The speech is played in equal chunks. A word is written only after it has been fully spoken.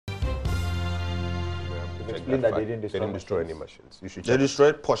Explain that they didn't destroy any machines. You should they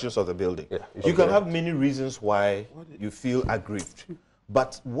destroyed portions of the building. Yeah, you can have many reasons why you feel aggrieved,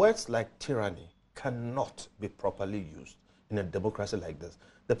 but words like tyranny cannot be properly used in a democracy like this.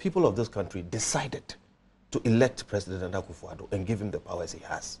 The people of this country decided to elect President Akufo-Addo and give him the powers he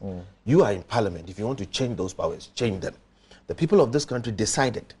has. You are in parliament. If you want to change those powers, change them. The people of this country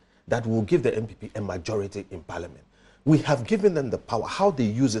decided that we'll give the MPP a majority in parliament. We have given them the power. How they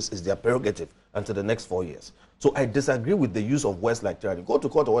use this is their prerogative until the next 4 years. So I disagree with the use of words like tyranny. Go to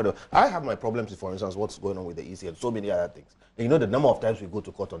court or whatever. I have my problems with, for instance, what's going on with the EC and so many other things. And you know the number of times we go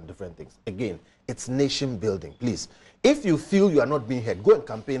to court on different things. Again, it's nation building. Please, if you feel you are not being heard, go and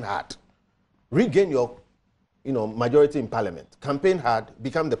campaign hard. Regain your majority in parliament. Campaign hard,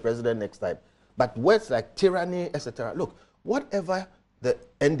 become the president next time. But words like tyranny, etc. Look, whatever the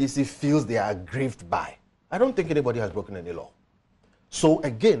NDC feels they are aggrieved by, I don't think anybody has broken any law. So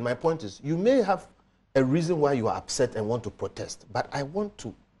again, my point is, you may have a reason why you are upset and want to protest, but I want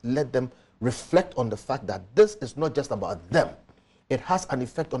to let them reflect on the fact that this is not just about them. It has an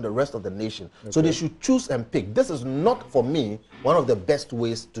effect on the rest of the nation. Okay. So they should choose and pick. This is not, for me, one of the best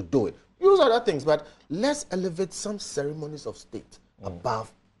ways to do it. Use other things, but let's elevate some ceremonies of state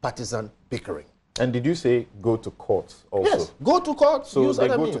above partisan bickering. And did you say go to court also? Yes, go to court. So they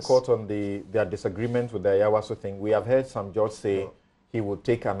go to court on their disagreement with the Ayawaso thing. We have heard some judge say he would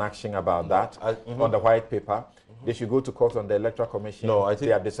take an action about that on the white paper. They should go to court on the Electoral Commission. No, I think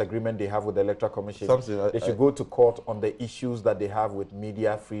their disagreement they have with the Electoral Commission. They should go to court on the issues that they have with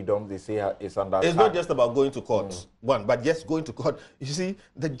media freedom. They say it's under attack. It's not just about going to court, but yes, going to court. You see,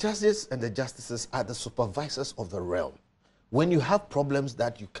 the judges and the justices are the supervisors of the realm. When you have problems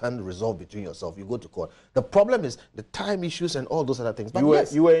that you can't resolve between yourself, you go to court. The problem is the time issues and all those other things. But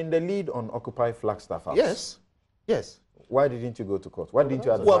you were in the lead on Occupy Flagstaff House. Yes, yes. Why didn't you go to court? Why didn't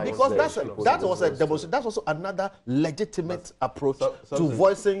you advise? Well, because that was a demonstration. That's also another legitimate approach to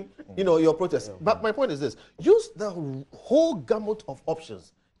voicing, your protest. But my point is this: use the whole gamut of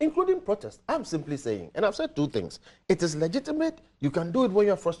options, including protest. I'm simply saying, and I've said two things. It is legitimate. You can do it when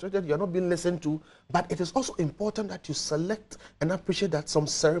you're frustrated, you're not being listened to. But it is also important that you select and appreciate that some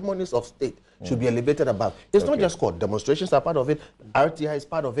ceremonies of state should be elevated above. It's not just court. Demonstrations are part of it. RTI is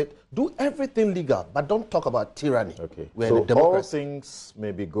part of it. Do everything legal, but don't talk about tyranny. Okay. So all things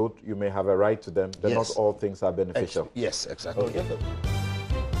may be good. You may have a right to them, but not all things are beneficial. Yes, exactly.